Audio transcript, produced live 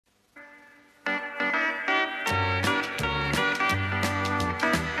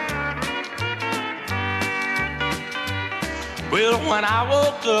Well, when I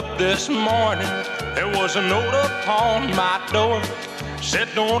woke up this morning, there was a note upon my door. Said,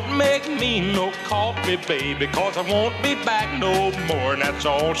 don't make me no coffee, baby, 'cause I won't be back no more. And that's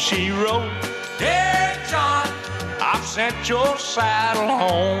all she wrote. Dear John, I've sent your saddle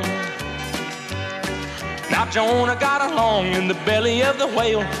home. Now Jonah got along in the belly of the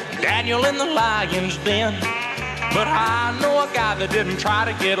whale, Daniel in the lion's den. But I know a guy that didn't try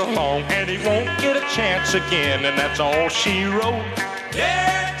to get along, and he won't get a chance again. And that's all she wrote.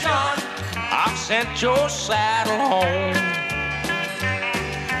 Dear John, I've sent your saddle home.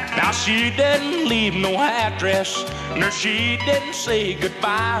 Now she didn't leave no address, nor she didn't say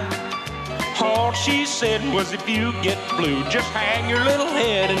goodbye. All she said was, if you get blue, just hang your little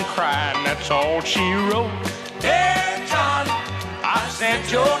head and cry. And that's all she wrote. Dear John, I've sent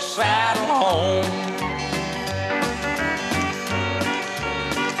your saddle home.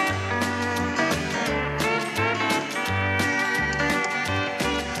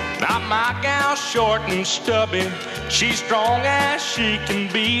 Now my gal's short and stubby, she's strong as she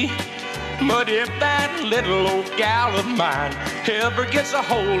can be. But if that little old gal of mine ever gets a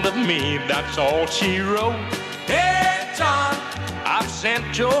hold of me, that's all she wrote. Hey, John, I've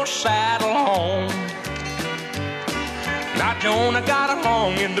sent your saddle home. Now Jonah got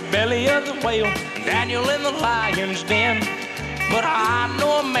along in the belly of the whale, Daniel in the lion's den. But I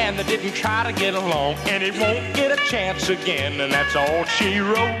know a man that didn't try to get along, and he won't get a chance again. And that's all she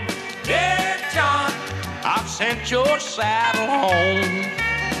wrote. Dear John, I've sent your saddle home.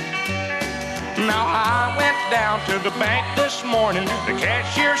 Now I went down to the bank this morning. The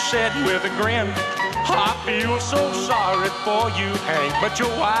cashier said with a grin, I feel so sorry for you, Hank, but your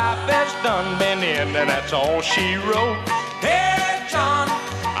wife has done been in. And that's all she wrote. Hey, John,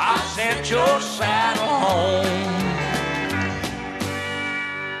 I sent your saddle home.